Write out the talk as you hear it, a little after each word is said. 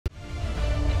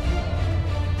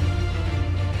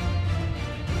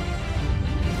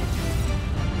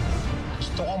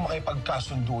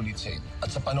makipagkasundo ulit sa inyo.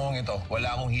 At sa panahong ito,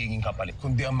 wala akong hihinging kapalit,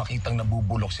 kundi ang makitang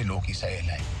nabubulok si Loki sa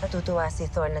Elay. Natutuwa si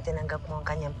Thor na tinanggap mo ang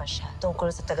kanyang pasya tungkol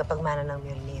sa tagapagmana ng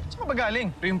Mjölnir. Saan ba galing?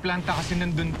 Pero yung planta kasi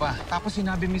nandun pa. Tapos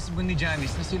sinabi mismo ni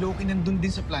Janice na si Loki nandun din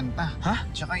sa planta. Ha?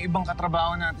 Tsaka yung ibang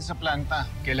katrabaho natin sa planta,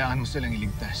 kailangan mo silang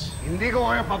iligtas. Hindi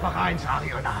ko kayo papakain sa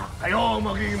aking anak. Kayo ang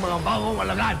magiging mga bagong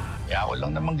alagad. Kaya ako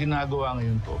lang namang ginagawa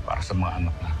ngayon to para sa mga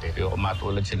anak natin. Kaya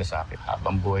matulad sila sa akin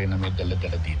habang buhay na may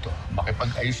dala-dala dito.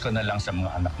 Makipag-ayos ka na lang sa mga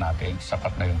anak natin.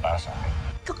 Sapat na yun para sa akin.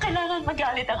 Kung kailangan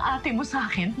magalit ang ate mo sa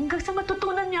akin, hanggang sa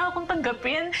matutunan niya akong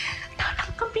tanggapin,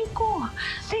 tatanggapin ko.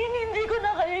 Tingin hindi ko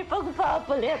na kayo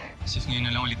ipagpapalit. As ngayon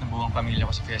na lang ulit ng buwang pamilya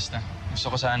ko sa fiesta.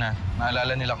 Gusto ko sana,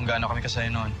 maalala nila kung gaano kami kasaya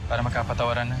noon para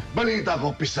magkapatawaran na. Balita ko,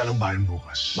 pista ng bayan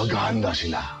bukas. Maghahanda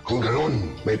sila. Kung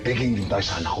ganoon, may picking din tayo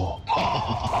sa anak ko.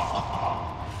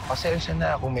 Pasensya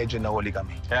na kung medyo nahuli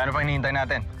kami. Kaya ano pang hinihintay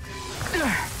natin?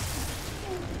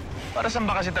 Para saan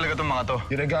ba kasi talaga itong mga to?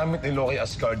 Ginagamit ni Loki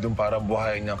Asgard dun para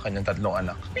buhayin niya ang kanyang tatlong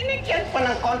anak. Pinigyan pa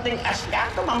ng konting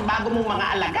asgato ang bago mong mga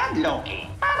alagad, Loki.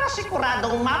 Para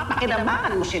siguradong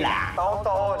mapakinabangan mo sila.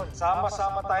 Taon-taon,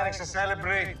 sama-sama tayo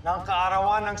nagsa-celebrate ng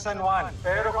kaarawan ng San Juan.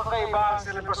 Pero kakaiba ang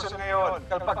selebrasyon ngayon.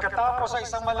 Kapag katapos ang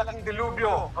isang malaking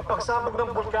dilubyo, ang pagsabog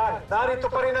ng bulkan, narito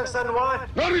pa rin ang San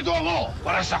Juan. Narito ako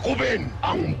para sakupin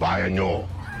ang bayan nyo.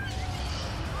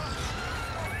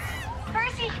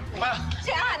 Percy! Ma!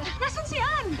 Si Ann! Nasaan si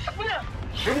Ann?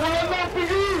 Simulan mo ang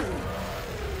pigil!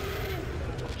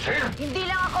 Hindi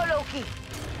lang ako, Loki.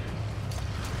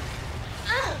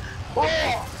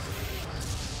 Oh!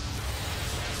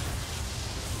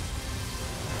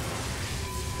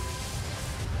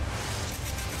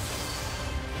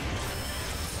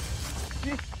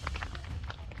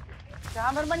 Si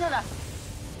Hammerman yun, ah.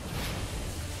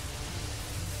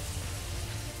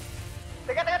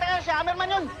 Teka, si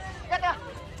Hammerman yun. Teka.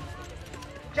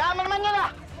 Si Hammerman yun,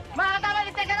 ah. Makakatama,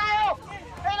 teka na kayo.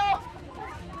 Ayun, oh.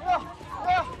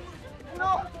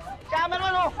 Si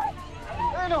Hammerman, oh.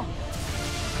 Ayun, oh.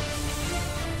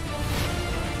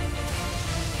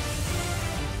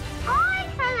 Ay,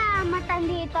 salamat.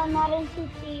 Andito na rin si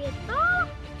Tito.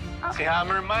 Si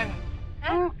Hammerman.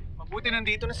 Mabuti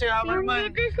nandito na si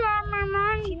Hammerman. Nandito si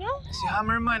Hammerman. Sino? Si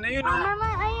Hammerman, ayun o.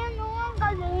 Hammerman, ayun o. Ang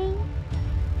galing.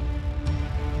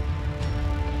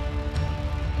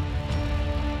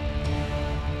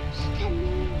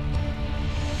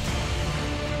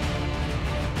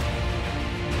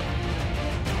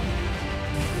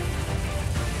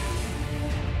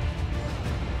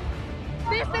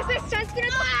 This! Chance ko na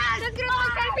to! Chance ko na to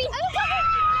mag-selfie!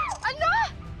 Ano?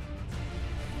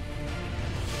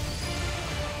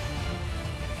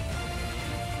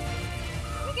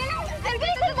 Halika na!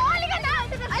 Halika na!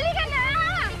 Halika na!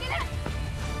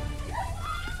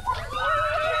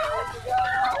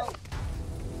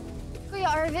 Kuya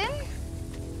Arvin?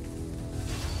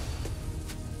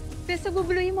 Bes,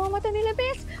 nagugulo yung mga mata nila,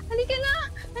 Bes. Halika na!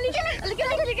 Halika na! Halika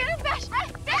na! Halika na, Bes!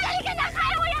 Bes, halika na!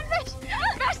 Kaya mo yan, Bes!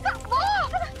 Bes, takbo!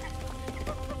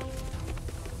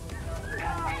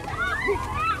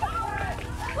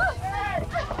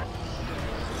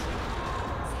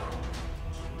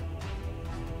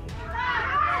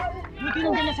 Hindi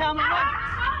tinunggan niya si Hammerman.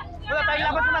 Wala tayong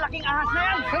laban sa malaking ahas na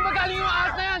yan. Saan ba galing yung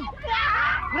ahas na yan?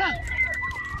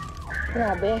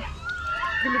 Grabe.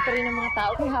 Bili pa rin ng mga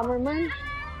tao kay Hammerman.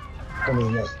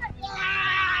 Kanina,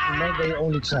 you might be your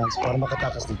only chance para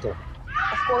makatakas dito.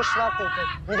 Of course not, Tito.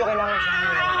 Hindi ko kailangan sa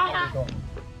Hammerman dito.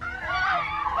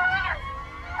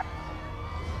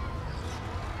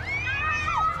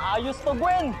 Ayos to,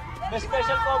 Gwen! May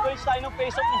special coverage tayo ng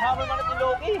face-off ni Hammerman at ni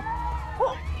Loki.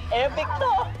 Epic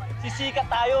to! Sisikat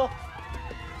tayo!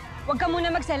 Huwag ka muna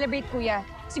mag-celebrate, kuya.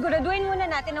 Siguraduhin muna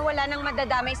natin na wala nang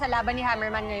madadamay sa laban ni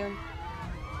Hammerman ngayon.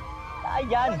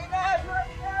 Ayan!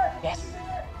 Yes!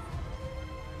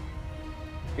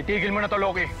 Itigil mo na to,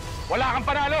 Loki. Wala kang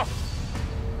panalo!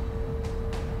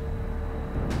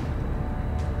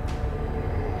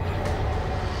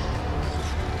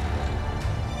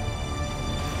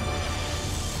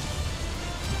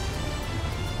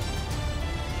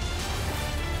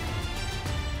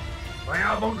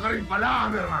 Mayabang ka rin pala,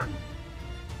 Hammerman.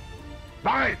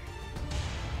 Bakit?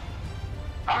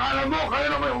 Akala mo, kayo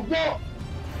na may hugbo!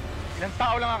 Ilang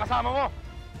tao lang ang kasama mo?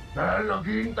 Dahil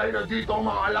naghihintay na dito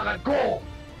ang mga alagad ko!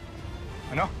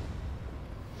 Ano?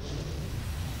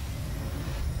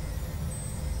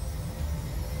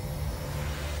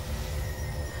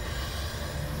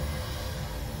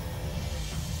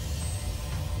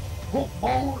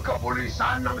 Hukbong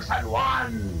kapulisan ng San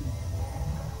Juan!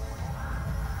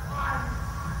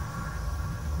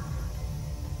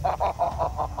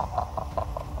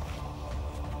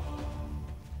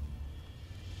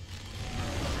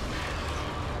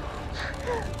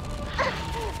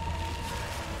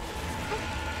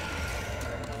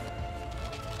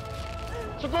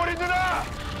 Sugurin nyo na!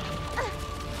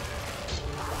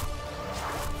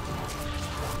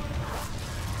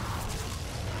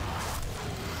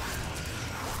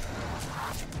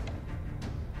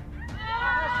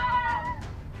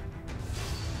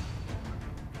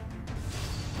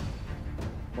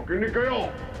 Makinig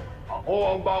kayo! Ako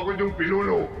ang bago niyong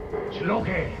pinuno. Si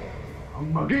Loki,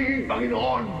 ang magiging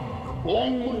Panginoon ng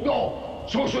buong mundo.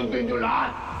 Susundin niyo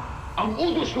lahat ang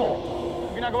utos ko.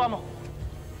 Anong ginagawa mo?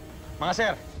 Mga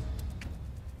sir,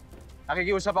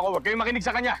 nakikiusap ako. Huwag kayong makinig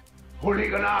sa kanya.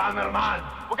 Huli ka na, Hammerman!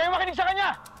 Huwag kayong makinig sa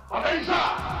kanya! Patayin siya!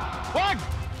 Huwag!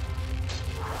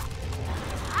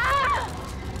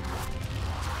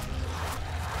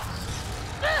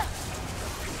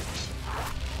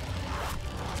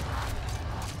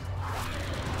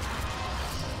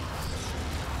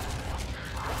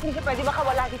 Hindi ka pwede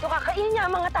makawala dito. Kakainin niya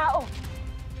ang mga tao.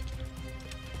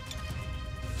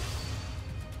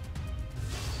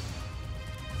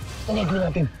 Ano gagawin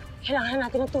natin? Kailangan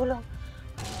natin ng tulong.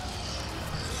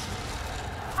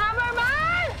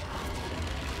 Hammerman!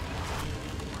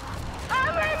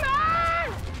 Hammerman!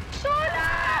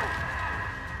 Tulong!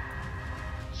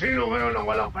 Sino ngayon ang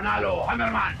walang panalo,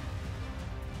 Hammerman?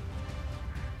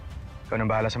 Ikaw nang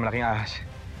bahala sa malaking ahas.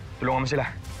 Tulungan mo sila.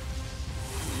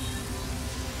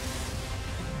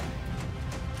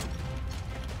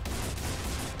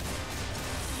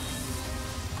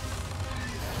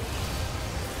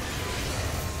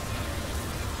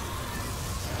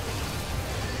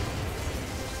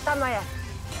 Tama yan.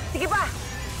 Sige pa!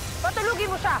 Patulugin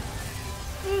mo siya!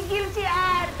 Tigil si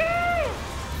ate!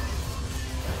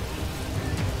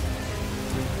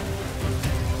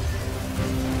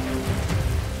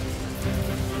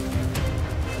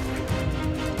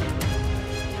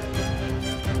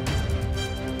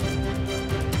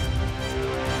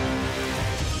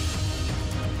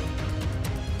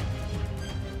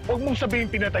 Huwag mong sabihin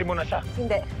pinatay mo na siya.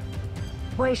 Hindi.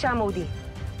 Buhay siya, Modi.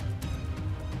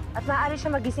 At maaari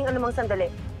siya magising anumang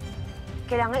sandali.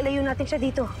 Kailangan ilayo natin siya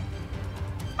dito.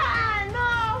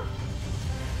 Ano?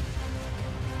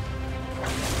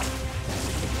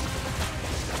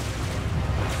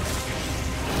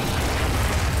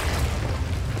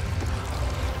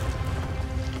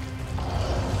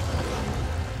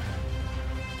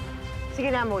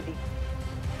 Sige na, Modi.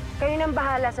 Kayo nang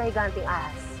bahala sa higanting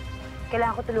ahas.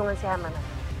 Kailangan ko tulungan si Hammerman.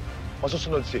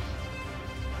 Masusunod si.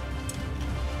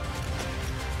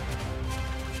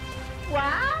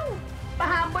 Wow!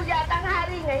 Pahambol yata ang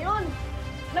hari ngayon.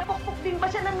 Napukpok din ba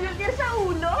siya ng Mjölnir sa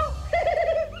ulo?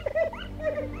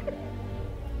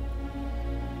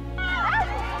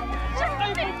 Saan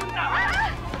kayo pupunta?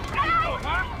 Dito,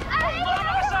 ha?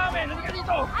 Sumama ka sa amin! Halika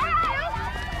dito!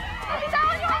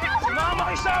 Bitawan niyo ako! Sumama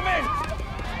kayo sa amin!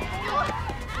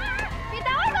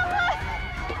 Bitawan ako!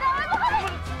 Bitawan ako!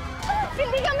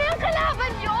 Hindi kami ang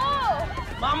kalaban niyo!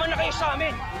 Mama na kayo sa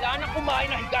amin! Wala nang kumain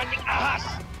na higanting ahas!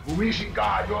 Gumising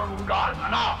ka, Yuan,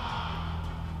 anak!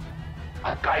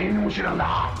 At kainin mo silang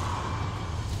lahat.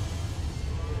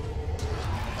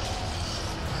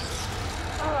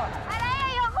 Aray,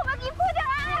 ayoko mag-ipon na!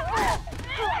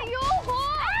 Ayoko!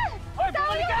 Hoy,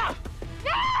 bumalik ka!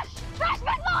 Yes! Fresh,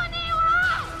 ba't mo ako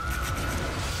naiwan?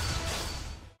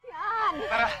 Yan!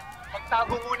 Tara,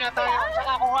 magtago muna tayo.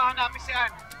 Tsaka kuhaan namin si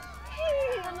Ann.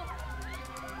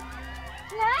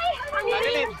 Nay!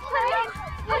 Marilyn! Nay!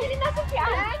 Marilyn, nasa si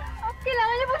Ann?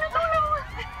 Kailangan niyo po ng tulong.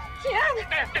 Si Ann!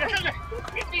 Teka!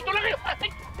 Dito lang kayo!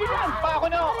 Dito lang! Pa ako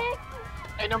na ako.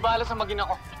 Ay, nang bahala sa magina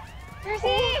ko.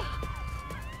 Percy!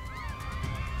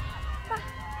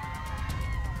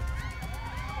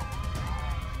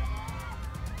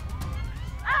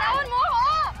 Tawon mo ako!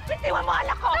 Bitiwan mo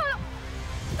anak ko!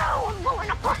 Tawon mo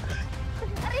anak ko!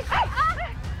 Aray!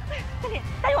 Dali!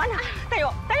 Tayo anak!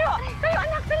 Tayo! Tayo! Tayo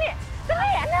anak! Dali!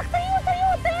 Dali anak! Tayo! Tayo!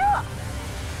 Tayo!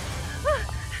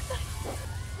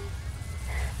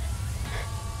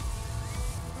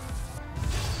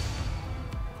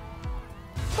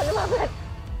 Lumabas!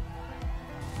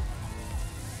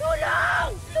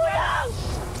 Tulong! Tulong!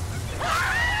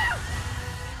 Ah!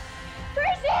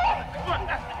 Percy!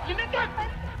 Linagyan!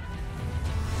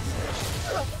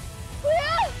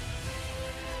 Kuya!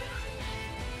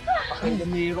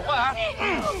 Pakandamiro ka, ha?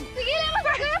 Sige lang,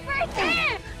 Kuya Percy!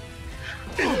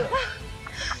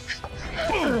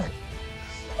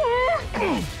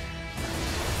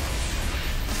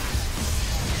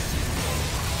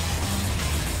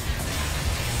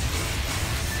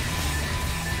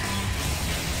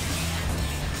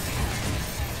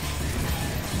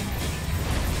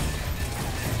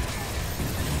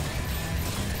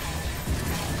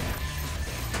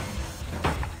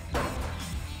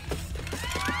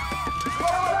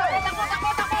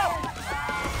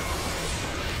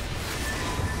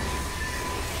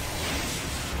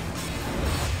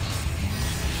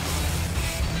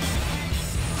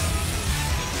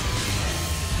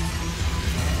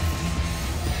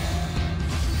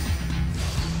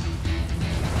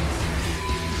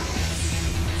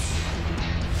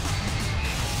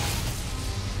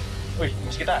 Uy,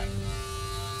 mas kita.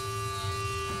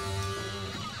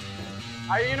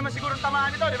 Ayaw nyo naman siguro tamaan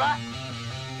ito, di ba?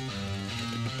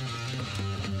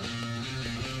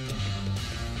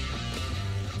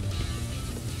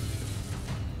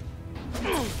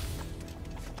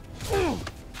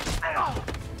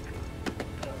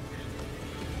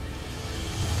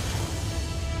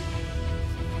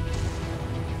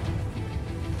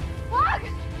 Wag!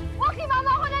 Wag!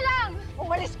 Imama ko na lang!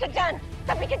 Umalis ka dyan!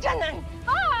 Tabi ka dyan, Nan!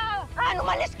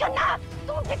 Umalis ka na!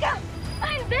 Tumabi ka!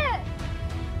 Hindi!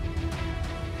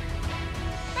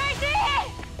 Percy!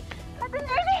 Ate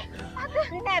Percy! Ate!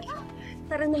 Lynette!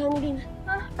 Tara na, Janine.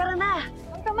 Tara na!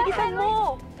 Bilisan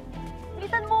mo!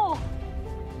 Bilisan mo!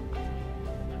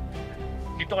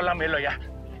 Dito ka lang, Meloy, ha?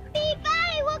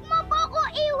 Tikay! Huwag mo po ko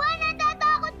iwan!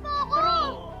 Natatakot po ako!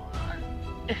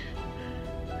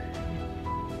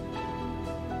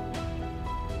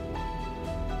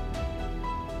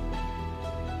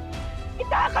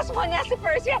 Itakas mo niya si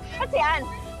Percy at si Ann!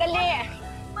 Dali!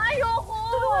 Ayoko!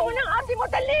 Tulungan mo ng ate mo!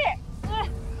 Dali!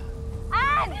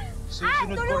 Ann!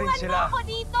 Susunod ko rin sila. Tulungan mo ako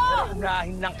dito!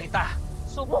 Unahin lang kita.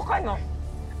 Subukan mo!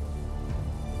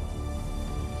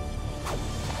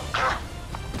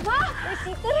 Ma! May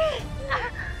sito rin!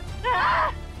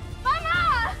 Mama!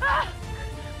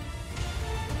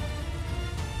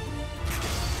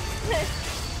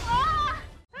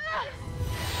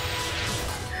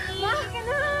 Ma, ka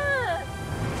na!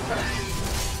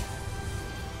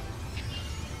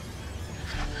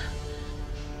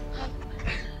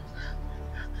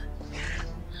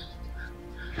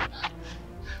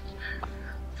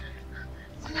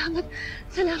 Salamat.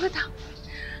 Salamat, ha.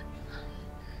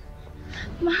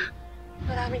 Ma,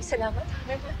 maraming salamat.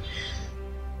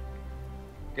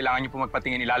 Kailangan niyo po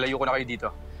magpatingin. Ilalayo ko na kayo dito.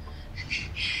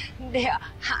 Hindi,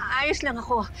 ayos lang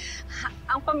ako.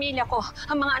 Ang pamilya ko,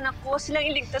 ang mga anak ko, silang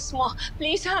iligtas mo.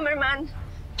 Please, Hammerman.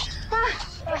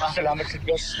 Salamat sa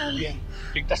Diyos.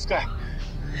 Ligtas ka.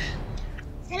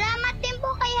 Salamat din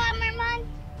po kay Hammerman.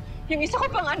 Yung isa ko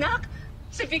pang anak,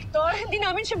 si Victor, hindi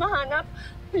namin siya mahanap.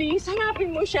 Please,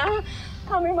 hanapin mo siya.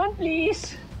 Hammerman,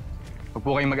 please. Huwag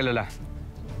po kayong mag-alala.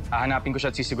 Hahanapin ko siya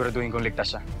at sisiguraduhin kong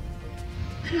ligtas siya.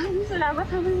 Maraming salamat,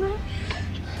 Hammerman.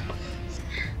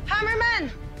 Hammerman!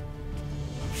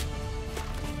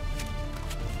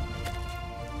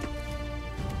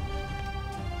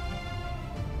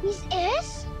 Miss S?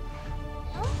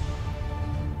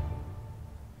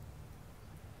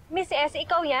 Miss S,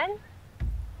 ikaw yan?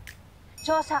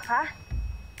 Diyosa ka?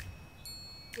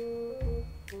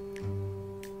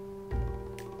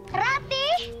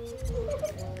 Rati!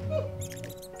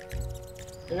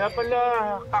 Kaya pala,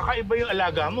 kakaiba yung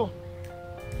alaga mo.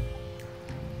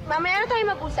 Mamaya na tayo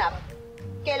mag-usap.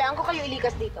 Kailangan ko kayo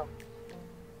ilikas dito.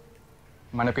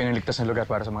 Manap kayo ng ligtas na lugar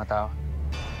para sa mga tao.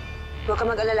 Huwag ka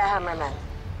mag-alala, Hammerman.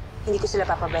 Hindi ko sila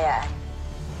papabayaan.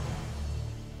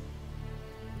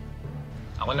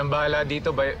 Ako nang bahala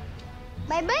dito, bay.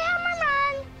 Bye-bye,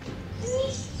 Hammerman!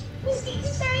 Hindi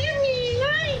tayo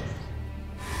nilay!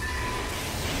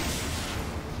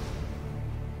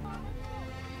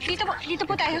 Dito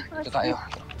po tayo. Dito tayo.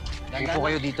 Dito po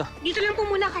kayo dito. Dito lang po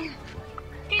muna kayo.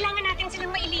 Kailangan natin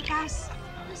silang mailikas.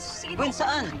 Sige, Gwen,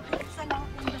 saan? Salamat.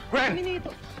 Gwen!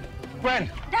 Gwen!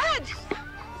 Dad!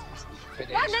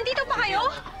 Dad, nandito pa kayo?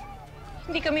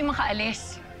 Hindi kami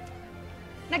makaalis.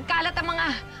 Nagkalat ang mga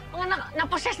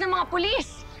naposes ng mga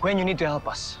pulis. Gwen, you need to help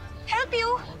us. Help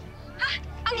you? Ha?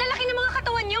 Ang lalaki ng mga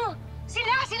katawan nyo. Sila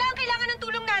ang kailangan ng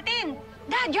tulong natin.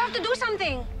 Dad, you have to do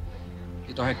something.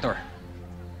 Dito, Hector.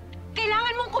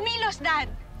 Kailangan mong kumilos, Dad.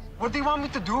 What do you want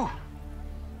me to do?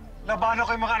 Labanan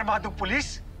ko yung mga armadong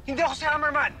pulis? Hindi ako si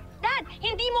Hammerman! Dad,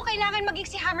 hindi mo kailangan maging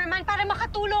si Hammerman para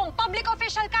makatulong. Public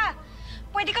official ka.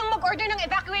 Pwede kang mag-order ng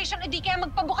evacuation o di kaya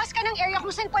magpabukas ka ng area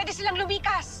kung saan pwede silang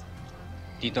lumikas.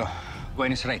 Tito,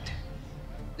 Gwen is right.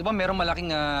 Di ba merong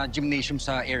malaking gymnasium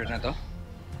sa area na to?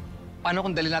 Paano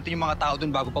kung dali natin yung mga tao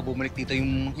doon bago pa bumalik dito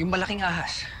yung malaking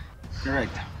ahas? You're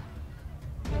right.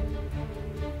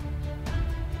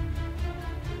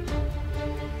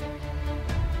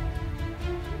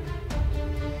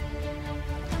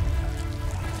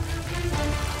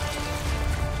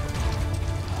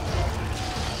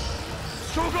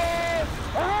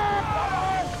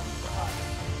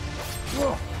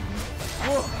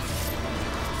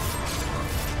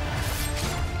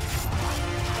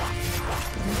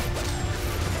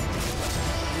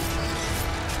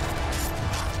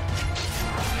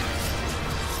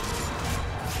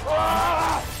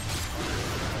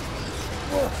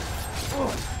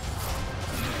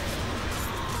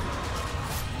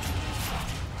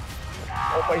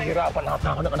 Pahihirapan lahat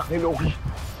na ako ng anak ni Loki.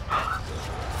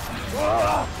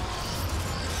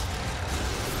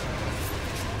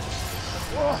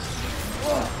 Sige!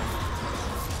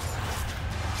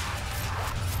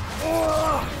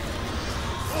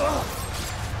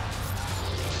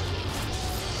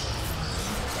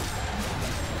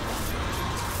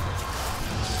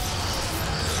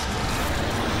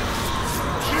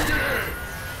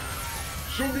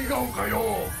 Sumigaw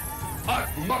kayo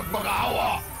at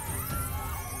magmag-awa.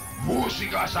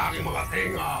 Musika sa aking mga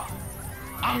tenga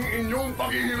ang inyong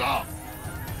paghihirap.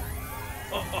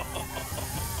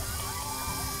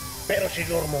 Pero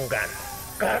Senyor Munggan,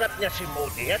 kaharap niya si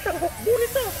Modi at ang hukbo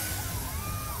nito.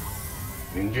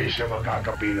 Hindi siya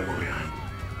magkakapi ng mga yan.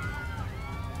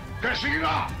 Kasi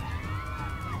na!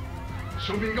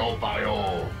 Sumigaw pa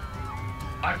kayo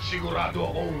at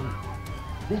sigurado akong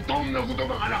gutom na gutom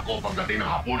ang anak ko pagdating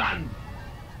ng hapunan.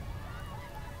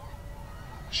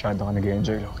 Masyado ka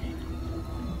nag-enjoy, Loki.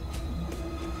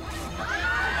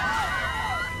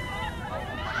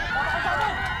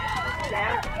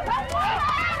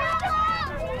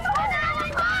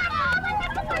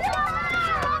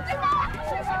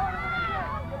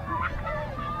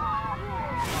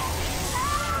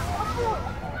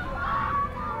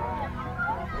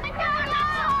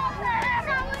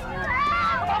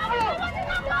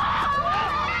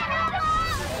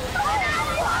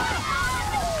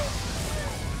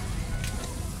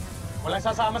 Walang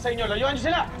sasama sa inyo. Layuan niyo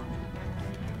sila!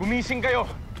 Gumising kayo.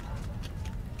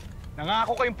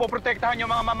 Nangako kayong poprotektahan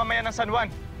yung mga mamamayan ng San Juan.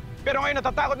 Pero ngayon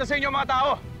natatakot na sa inyo mga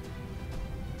tao.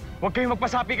 Huwag kayong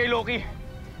magpasapi kay Loki.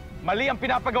 Mali ang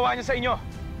pinapagawa niya sa inyo.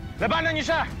 Labanan niyo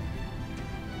siya!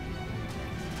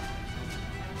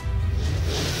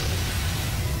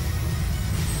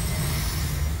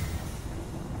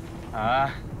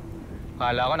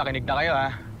 Akala ko nakinig na kayo, ha?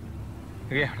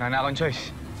 Sige, wala na akong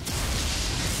choice.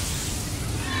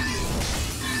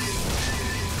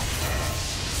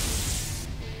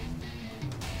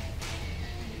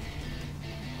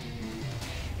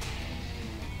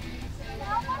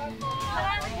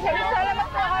 Salamat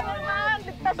po kami, ma'am.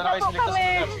 Ligtas na po kami.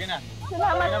 Sige na.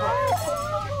 Salamat po.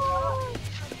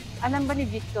 Alam ba ni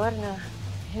Victor na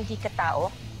hindi ka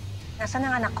tao? Nasaan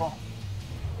ang anak ko?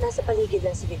 Nasa paligid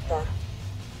lang si Victor.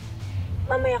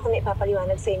 Mamaya ko na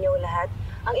ipapaliwanag sa inyo ang lahat.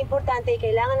 Ang importante ay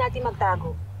kailangan natin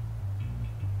magtago.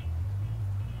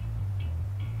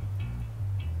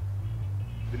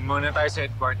 Dun muna tayo sa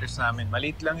headquarters namin.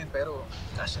 Maliit lang yun, pero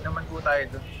kasi naman po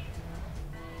tayo dun.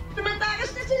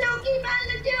 Tumatakas na si Loki! Mahal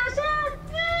ng Diyosan!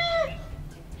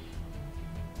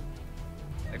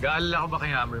 Nag-aalala ko ba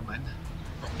kay Hammerman?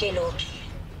 At kay Loki,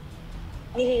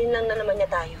 nililinang na naman niya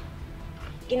tayo.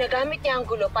 Ginagamit niya ang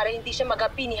gulo para hindi siya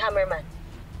magapi ni Hammerman.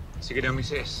 Sige na,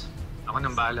 Mrs. Ako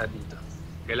nang bahala dito.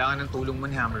 Kailangan ng tulong mo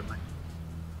ni Hammerman.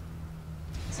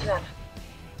 Salamat.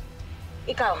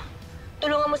 Ikaw,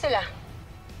 tulungan mo sila.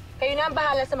 Kayo na ang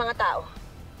bahala sa mga tao.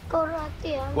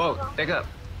 Karate, ah. Wow, teka.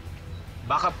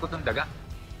 Backup ko tong daga.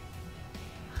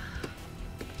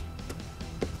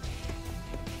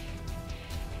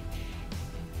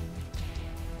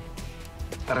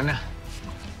 Tara na.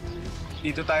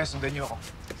 Dito tayo, sundan niyo ako.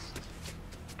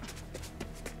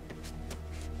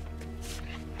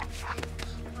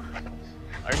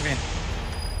 Arvin.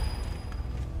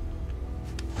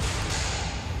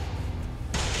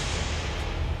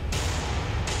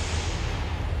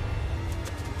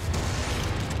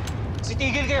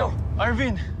 Sitigil kayo!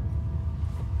 Arvin!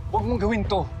 Huwag mong gawin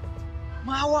to.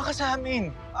 Maawa ka sa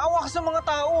amin. Maawa ka sa mga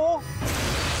tao.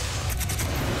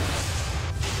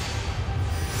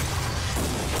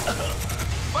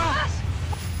 Tomas!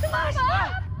 Tomas!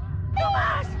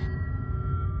 Tomas!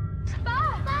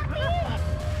 Papi!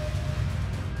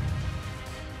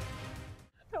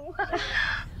 Tomas,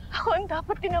 ako ang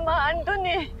dapat tinamaan dun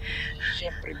eh.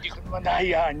 Siyempre, hindi ko naman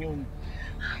nahayaan yun.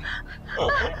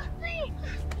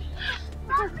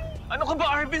 Ano ka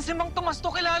ba, Arvin? Si Mang Tomas to.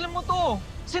 Kilala mo to.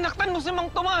 Sinaktan mo si Mang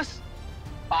Tomas.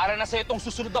 Para na sa itong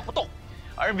susunod na putok.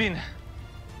 Arvin,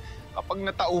 kapag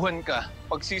natauhan ka,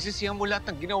 pagsisisihan mo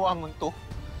lahat ng ginawa mo to.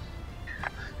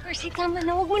 Percy, tama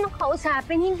na. Huwag mo nang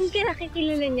kausapin. Hindi ka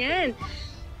nakikilala niyan.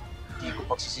 Hindi ko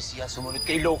pagsisisihan sumunod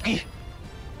kay Loki.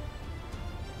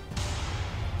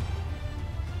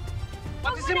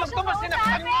 Pati si Mang Tomas,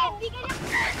 sinaktan mo! Hindi ka na...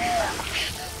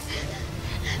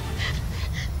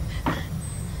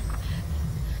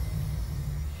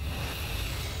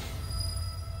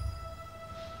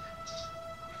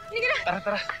 Tara,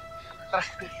 tara. Tara,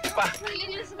 pa.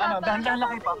 Dahan-dahan lang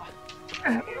kayo, Papa.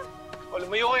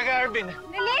 Lumayo kayo kay Arvin.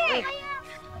 Dali!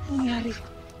 Ano nangyari?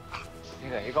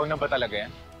 Teka, ikaw na ba talaga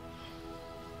yan?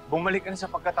 Bumalik ka na sa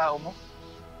pagkatao mo?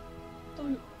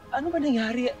 Tol, ano ba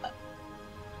nangyari?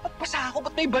 Ba't pasa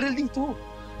ako? Ba't may baril dito?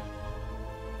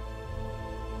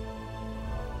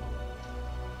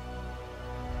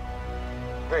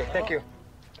 Okay, thank you.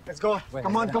 Let's go.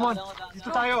 Come on, come on.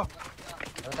 Dito tayo.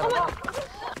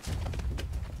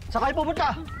 Saan kayo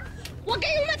pupunta? Huwag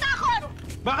kayong matakot!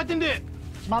 Bakit hindi?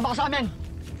 Sumama ka sa amin.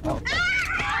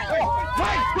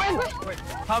 Gwen!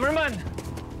 Hammerman!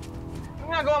 Anong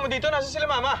ginagawa mo dito? Nasa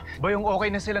sila, Mama? Bayong okay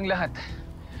na silang lahat.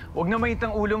 Huwag na mainit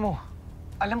ang ulo mo.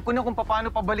 Alam ko na kung paano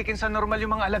pabalikin sa normal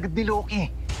yung mga alagad ni Loki.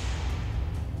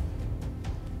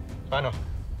 Paano?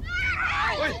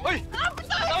 Uy! Uy!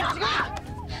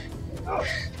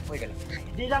 Uy, ka lang.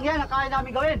 Hindi lang yan ang kaya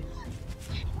namin gawin.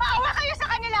 Maawa kayo sa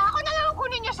kanila! Ako na lang ang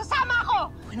kunin niyo! Sasama ako!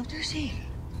 Ano to si?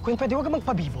 Kung pwede huwag ka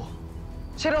magpabibo.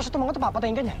 Seryoso itong mga ito,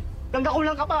 papatayin ka niya.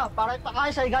 Ganggakulang ka pa para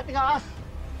ipakain sa higating aas.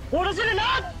 Una sila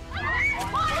lahat!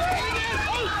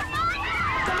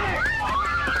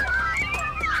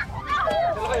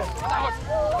 Dala kayo! Takot!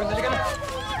 Gwen, dali ka na!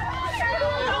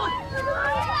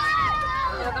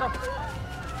 Tara!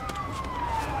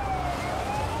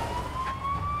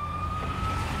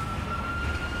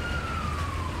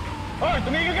 Hoy!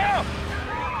 Tumigil kayo!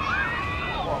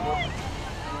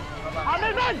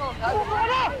 Hammerman! Sumuko ka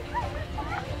na!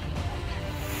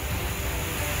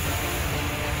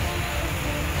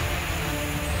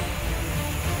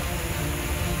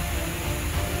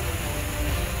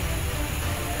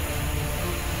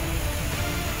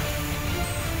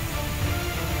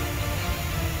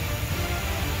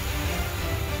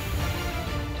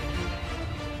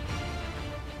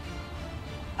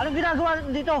 Anong ginagawa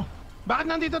dito? Bakit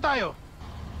nandito tayo?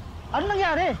 Ano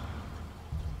nangyari?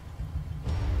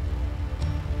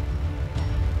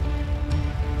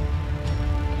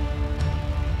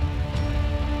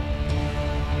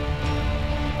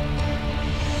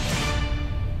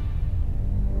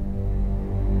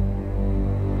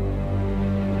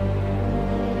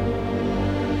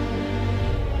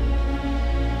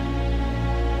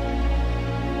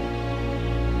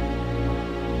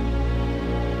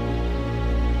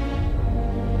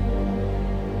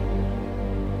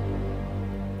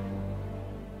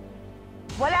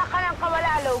 Wala ka nang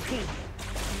kawala, Loki.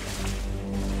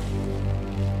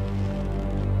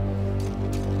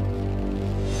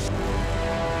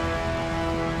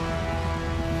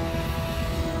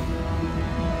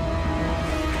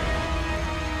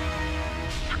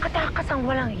 Nakatakas ang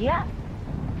walang hiya.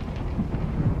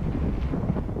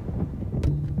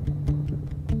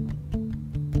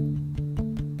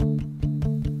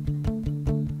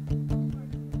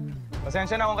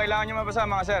 Pasensya na kung kailangan nyo mabasa,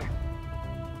 mga sir.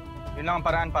 Yun lang ang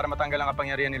paraan para matanggal ang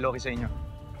kapangyarihan ni Loki sa inyo.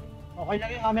 Okay lang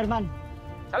yung Hammerman.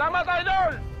 Salamat,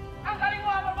 Idol! Ang galing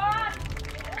mo, Hammerman!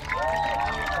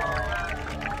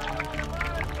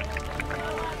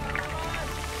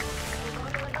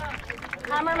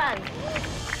 Hammerman!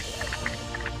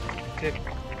 Chip.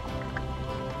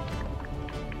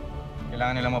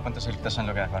 Kailangan nila mapunta sa ligtas ng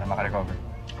lugar para makarecover.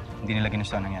 Hindi nila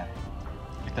ginusto ang nangyari.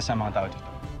 Ligtas ang mga tao dito.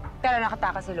 Pero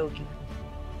nakatakas si Loki.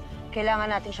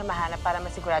 Kailangan natin siya mahanap para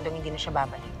masiguradong hindi na siya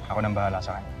babalik. Ako nang bahala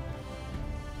sa kanya.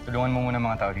 Tulungan mo muna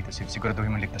mga tao dito, Sib.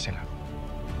 Siguraduhin mo ligtas sila.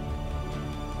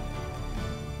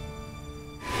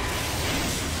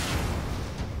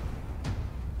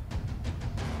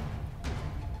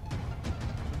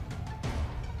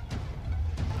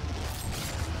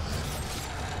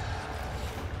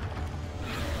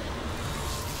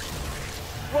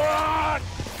 What?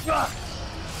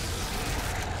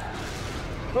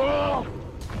 Oh!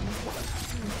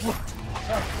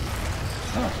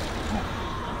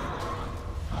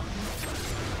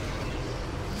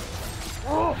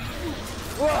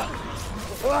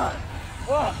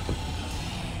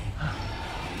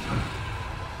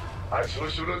 At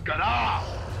susunod ka na,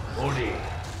 Coney.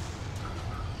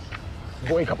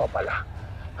 Buhay ka pa pala.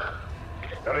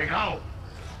 Pero ikaw,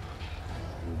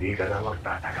 hindi ka na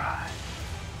magtatagal.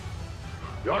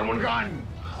 Jormungand,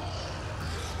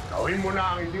 gawin mo na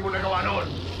ang hindi mo nagawa noon.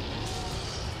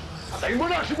 Patayin mo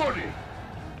na si Coney.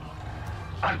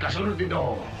 At kasunod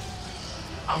nito,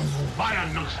 ang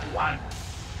bayan ng San Juan.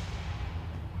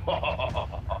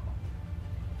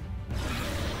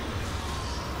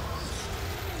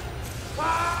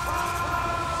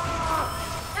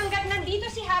 Hanggat nandito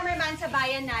si Hammerman sa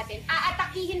bayan natin,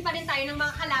 aatakihin pa rin tayo ng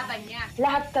mga kalaban niya.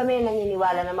 Lahat kami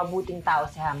naniniwala na mabuting tao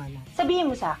si Hammerman. Sabihin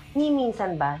mo sa akin, ni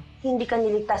minsan ba, hindi ka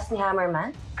niligtas ni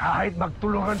Hammerman? Kahit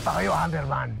magtulungan pa kayo,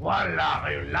 Hammerman, wala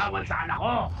kayong laban sa anak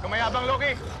ko. Kumayabang,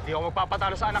 Loki! Hindi ako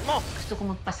magpapatalo sa anak mo! Gusto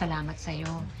ko magpasalamat sa'yo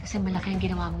kasi malaki ang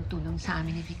ginawa mong tulong sa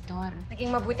amin ni Victor.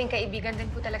 Naging mabuting kaibigan din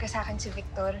po talaga sa akin si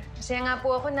Victor. Masaya nga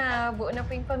po ako na buo na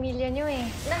po yung pamilya niyo eh.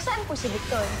 Nasaan po si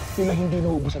Victor? Tila hindi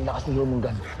nauubos ang lakas ni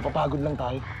Jormungand. Napapagod lang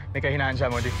tayo. May kahinaan siya,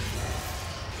 Modi.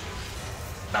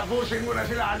 Tapusin mo na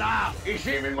sila, anak.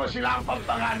 Isipin mo sila ang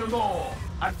pampangano mo.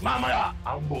 At mamaya,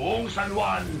 ang buong San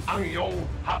Juan ang iyong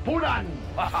hapunan!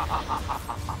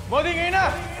 Modi, ngayon na!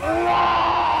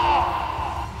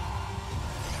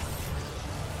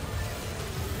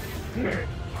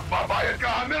 Babayad ka,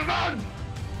 Hammerman!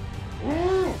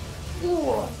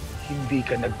 Hindi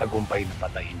ka nagtagumpay na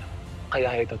patayin ako. Kaya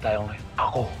ito tayo ngayon.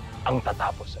 Ako ang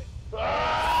tatapos sa'yo.